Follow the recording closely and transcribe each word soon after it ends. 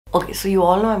Okay, so you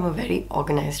all know I'm a very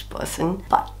organized person,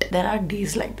 but there are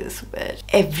days like this where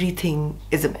everything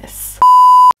is a mess.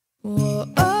 Whoa,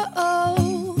 oh,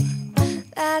 oh.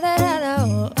 Da, da, da,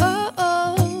 da, oh,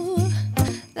 oh.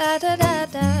 Da, da, da,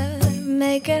 da.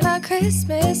 Making our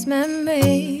Christmas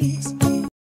memories.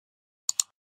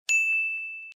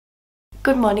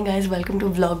 Good morning guys, welcome to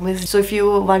Vlogmas. So if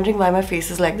you're wondering why my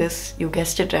face is like this, you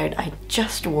guessed it right. I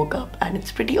just woke up and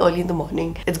it's pretty early in the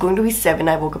morning. It's going to be 7.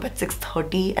 I woke up at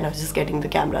 6:30 and I was just getting the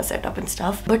camera set up and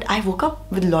stuff. But I woke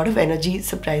up with a lot of energy,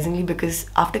 surprisingly, because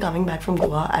after coming back from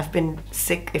Goa, I've been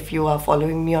sick. If you are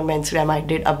following me on my Instagram, I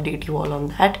did update you all on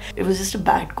that. It was just a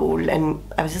bad cold and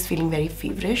I was just feeling very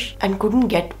feverish and couldn't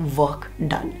get work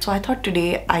done. So I thought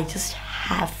today I just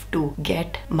have to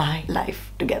get my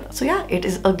life together. So yeah, it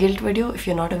is a guilt video. If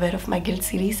you're not aware of my guilt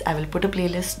series, I will put a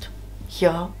playlist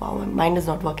here. Wow, my mind is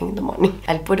not working in the morning.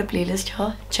 I'll put a playlist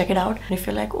here, check it out. And if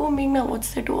you're like, oh Meghna,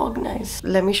 what's there to organize?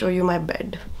 Let me show you my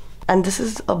bed. And this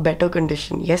is a better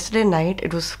condition. Yesterday night,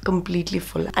 it was completely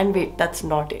full. And wait, that's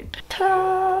not it.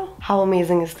 Ta-da! How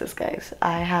amazing is this, guys?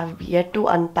 I have yet to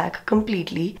unpack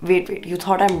completely. Wait, you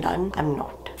thought I'm done? I'm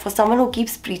not. For someone who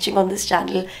keeps preaching on this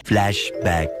channel,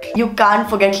 flashback, you can't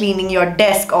forget cleaning your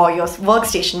desk or your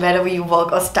workstation wherever you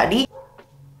work or study.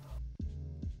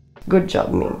 Good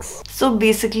job, Minx. So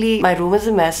basically, my room is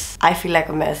a mess. I feel like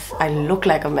a mess. I look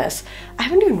like a mess. I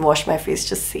haven't even washed my face,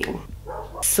 just saying.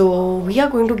 So we are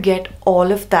going to get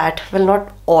all of that, well,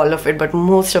 not all of it, but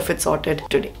most of it sorted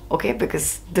today, okay?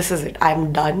 Because this is it.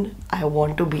 I'm done. I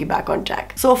want to be back on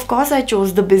track. So of course I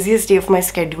chose the busiest day of my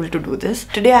schedule to do this.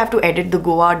 Today I have to edit the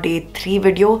Goa day 3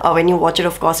 video. When you watch it,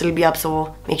 of course it'll be up,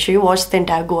 so make sure you watch the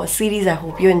entire Goa series. I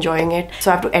hope you're enjoying it. So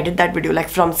I have to edit that video like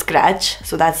from scratch,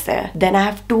 so that's there. Then I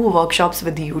have 2 workshops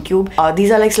with YouTube.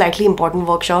 These are like slightly important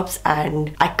workshops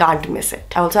and I can't miss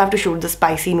it. I also have to shoot the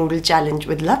spicy noodle challenge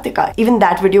with Latika. Even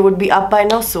that video would be up by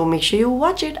now, so make sure you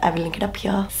watch it. I will link it up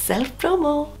here. Self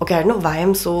promo. Okay, I don't know why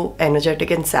I'm so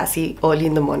energetic and sassy early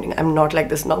in the morning. I'm not like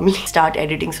this normally. Start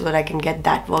editing so that I can get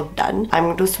that work done. I'm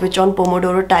going to switch on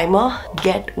Pomodoro timer,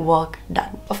 get work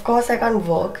done. Of course I can't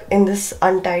work in this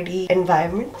untidy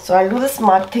environment, so I'll do the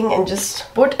smart thing and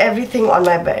just put everything on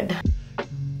my bed.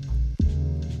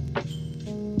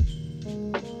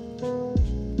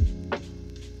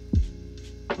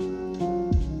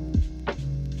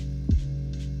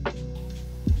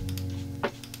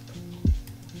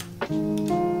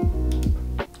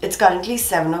 It's currently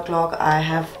 7 o'clock. I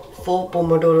have 4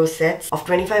 Pomodoro sets of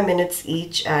 25 minutes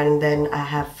each, and then I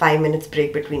have 5 minutes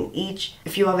break between each.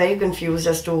 If you are very confused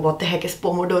as to what the heck is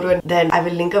Pomodoro, then I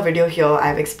will link a video here.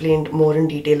 I've explained more in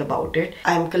detail about it.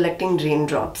 I'm collecting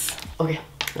raindrops. Okay,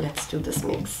 let's do this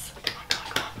mix.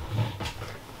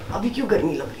 Abhi kyun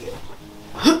garmi lag rahi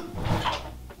hai?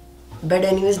 Bed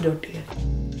anyways dirty hai.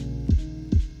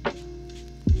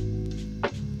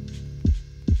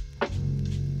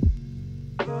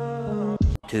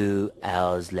 2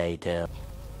 hours later.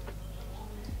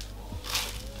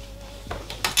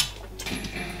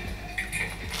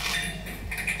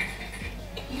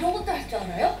 이런 것도 할 줄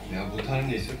알아요? 내가 못하는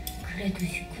게 있어? 그래도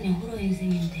 19년 호러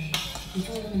인생인데 이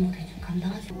정도는 뭐 대충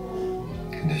감당하지.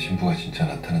 근데 신부가 진짜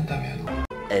나타난다면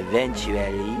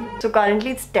Eventually. So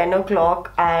currently it's 10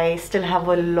 o'clock. I still have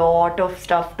a lot of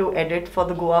stuff to edit for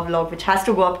the Goa vlog, which has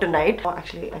to go up tonight. Oh,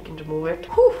 actually, I can remove it.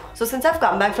 Whew. So since I've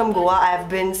come back from Goa, I've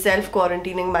been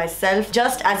self-quarantining myself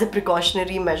just as a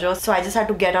precautionary measure. So I just had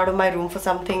to get out of my room for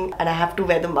something and I have to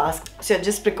wear the mask. So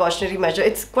just precautionary measure.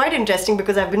 It's quite interesting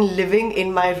because I've been living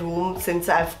in my room since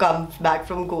I've come back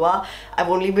from Goa. I've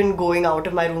only been going out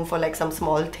of my room for like some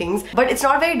small things. But it's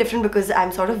not very different because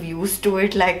I'm sort of used to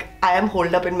it. Like I am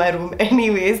holed up in my room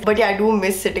anyways. But yeah, I do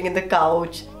miss sitting in the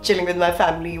couch, chilling with my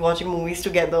family, watching movies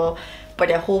together. But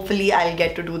yeah, hopefully I'll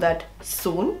get to do that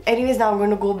soon. Anyways, now I'm going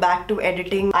to go back to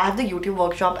editing. I have the YouTube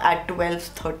workshop at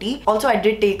 12:30. Also, I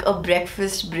did take a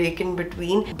breakfast break in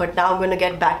between, but now I'm going to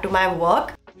get back to my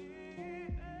work.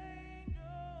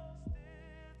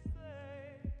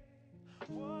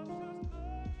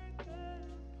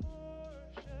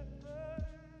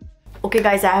 Okay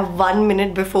guys, I have 1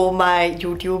 minute before my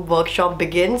YouTube workshop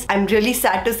begins. I'm really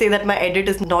sad to say that my edit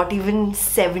is not even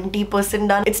 70%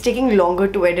 done. It's taking longer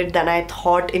to edit than I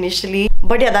thought initially.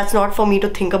 But yeah, that's not for me to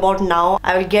think about now.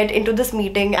 I will get into this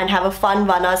meeting and have a fun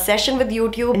 1-hour session with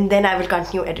YouTube, and then I will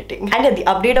continue editing. And yeah, the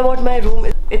update about my room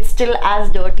is it's still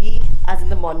as dirty as in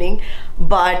the morning,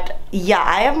 but yeah,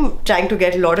 I am trying to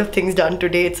get a lot of things done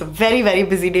today. It's a very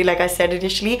busy day, like I said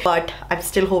initially, but I'm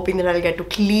still hoping that I'll get to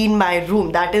clean my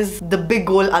room. That is the big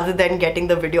goal other than getting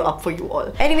the video up for you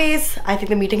all. Anyways, I think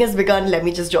the meeting has begun. Let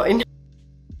me just join.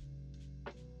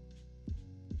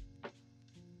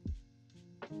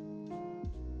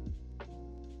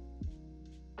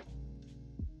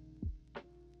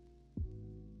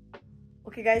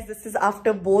 Okay guys, this is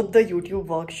after both the YouTube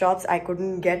workshops. I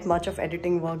couldn't get much of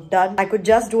editing work done. I could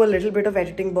just do a little bit of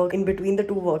editing work in between the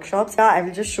two workshops. Yeah, I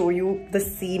will just show you the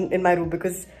scene in my room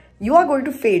because you are going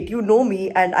to faint. You know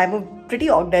me and I'm a pretty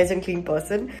organized and clean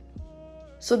person.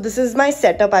 So this is my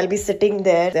setup. I'll be sitting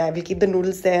there. I will keep the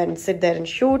noodles there and sit there and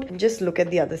shoot. And just look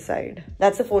at the other side.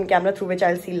 That's the phone camera through which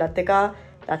I'll see Latika.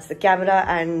 That's the camera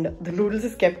and the noodles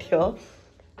is kept here.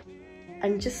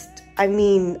 And just, I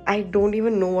mean, I don't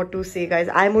even know what to say, guys.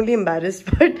 I'm only embarrassed,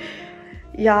 but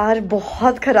yaar,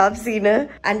 bahut kharab scene hai.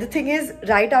 And the thing is,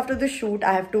 right after the shoot,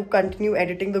 I have to continue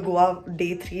editing the Goa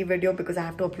day 3 video because I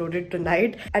have to upload it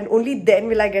tonight. And only then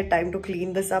will I get time to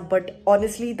clean this up. But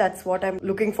honestly, that's what I'm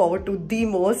looking forward to the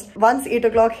most. Once 8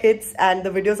 o'clock hits and the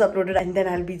video's uploaded, and then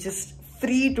I'll be just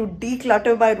free to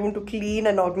declutter my room, to clean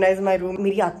and organize my room.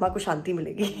 Meri atma ko shanti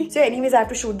milegi. So anyways, I have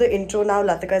to shoot the intro now.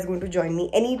 Latika is going to join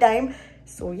me anytime.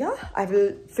 So yeah, I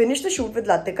will finish the shoot with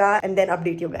Latika and then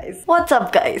update you guys. What's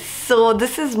up guys? So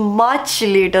this is much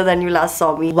later than you last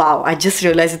saw me. Wow, I just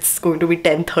realized it's going to be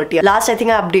 10:30. Last I think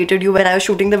I updated you when I was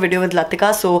shooting the video with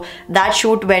Latika. So that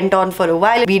shoot went on for a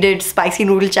while. We did spicy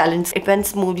noodle challenge. It went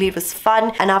smoothly, it was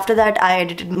fun. And after that I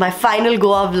edited my final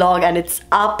Goa vlog and it's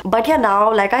up. But yeah,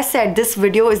 now like I said, this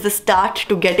video is the start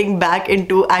to getting back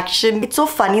into action. It's so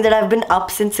funny that I've been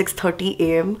up since 6:30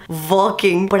 AM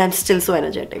working, but I'm still so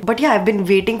energetic. But yeah, I've been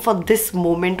waiting for this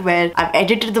moment where I've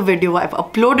edited the video, I've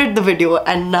uploaded the video,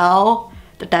 and now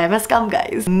the time has come,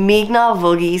 guys. Meghna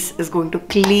Verghese is going to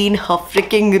clean her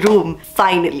freaking room,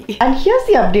 finally. And here's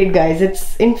the update, guys.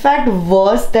 It's in fact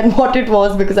worse than what it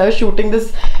was because I was shooting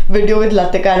this video with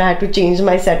Latika and I had to change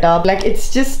my setup. Like,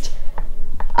 it's just,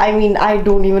 I mean, I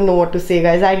don't even know what to say,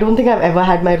 guys. I don't think I've ever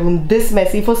had my room this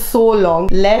messy for so long.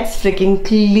 Let's freaking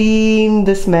clean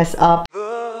this mess up.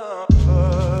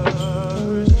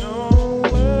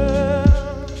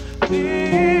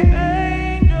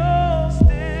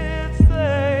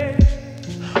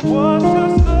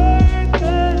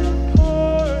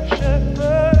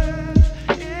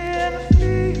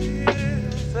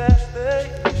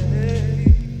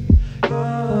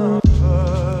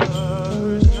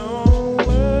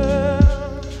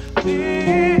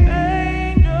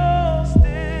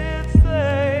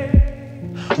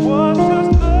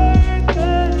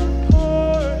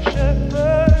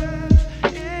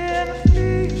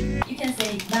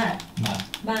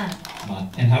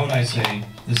 And how would I say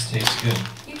this tastes good?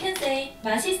 You can say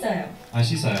맛있어요.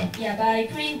 맛있어요. Yeah, but I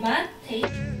create 맛,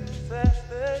 taste.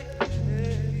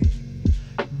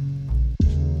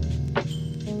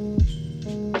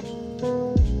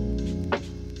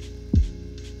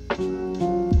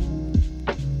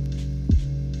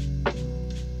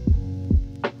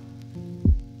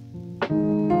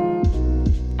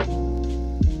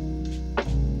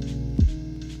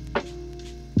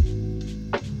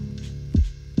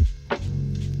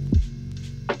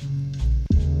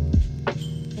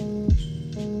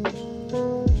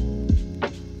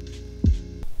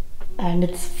 And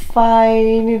it's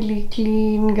finally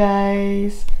clean,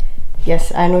 guys.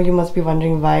 Yes, I know you must be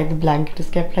wondering why the blanket is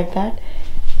kept like that.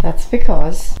 That's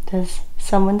because there's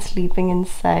someone sleeping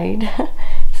inside.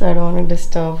 So I don't want to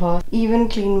disturb her. Even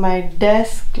clean my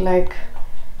desk. Like,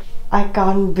 I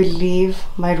can't believe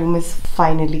my room is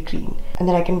finally clean. And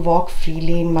then I can walk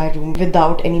freely in my room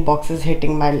without any boxes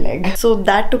hitting my leg. So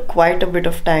that took quite a bit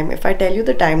of time. If I tell you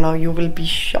the time now, you will be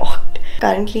shocked.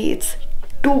 Currently it's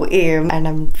 2 AM and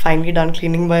I'm finally done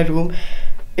cleaning my room.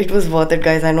 It was worth it,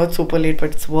 guys. I know it's super late, but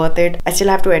it's worth it. I still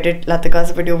have to edit Latika's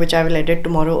video, which I will edit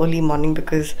tomorrow early morning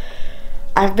because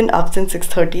I've been up since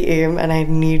 6:30 AM and I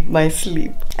need my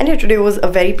sleep. And yeah, today was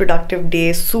a very productive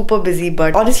day, super busy,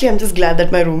 but honestly I'm just glad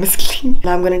that my room is clean.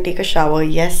 Now I'm gonna take a shower,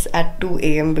 yes, at 2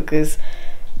 AM because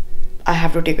I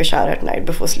have to take a shower at night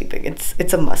before sleeping.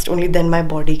 It's a must. Only then my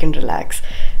body can relax.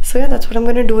 So yeah, that's what I'm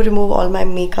gonna do. Remove all my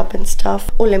makeup and stuff.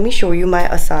 Oh, let me show you my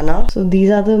Asana. So these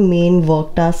are the main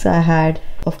work tasks I had.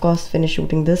 Of course, finish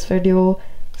shooting this video,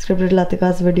 scripted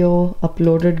Latika's video,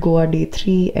 uploaded Goa day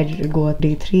 3, edited Goa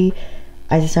day 3.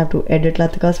 I just have to edit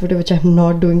Latika's video, which I'm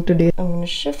not doing today. I'm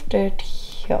gonna shift it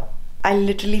here. I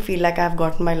literally feel like I've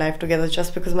gotten my life together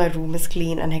just because my room is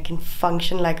clean and I can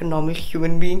function like a normal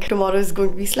human being. Tomorrow is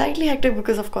going to be slightly hectic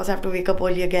because of course I have to wake up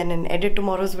early again and edit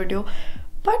tomorrow's video.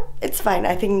 But it's fine.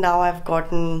 I think now I've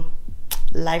gotten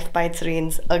life bites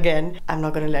reins again. I'm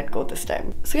not gonna let go this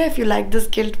time. So yeah, if you liked this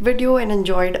guilt video and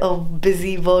enjoyed a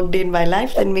busy work day in my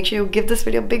life, then make sure you give this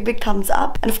video a big thumbs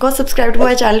up. And of course, subscribe to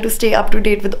my channel to stay up to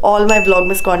date with all my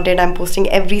Vlogmas content. I'm posting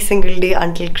every single day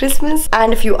until Christmas.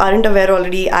 And if you aren't aware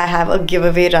already, I have a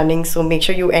giveaway running, so make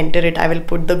sure you enter it. I will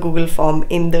put the Google form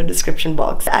in the description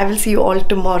box. I will see you all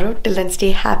tomorrow. Till then,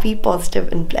 stay happy,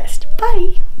 positive and blessed.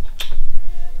 Bye.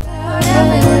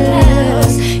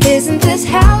 Isn't this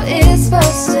how it's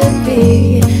supposed to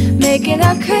be? Making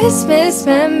our Christmas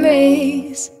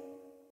memories.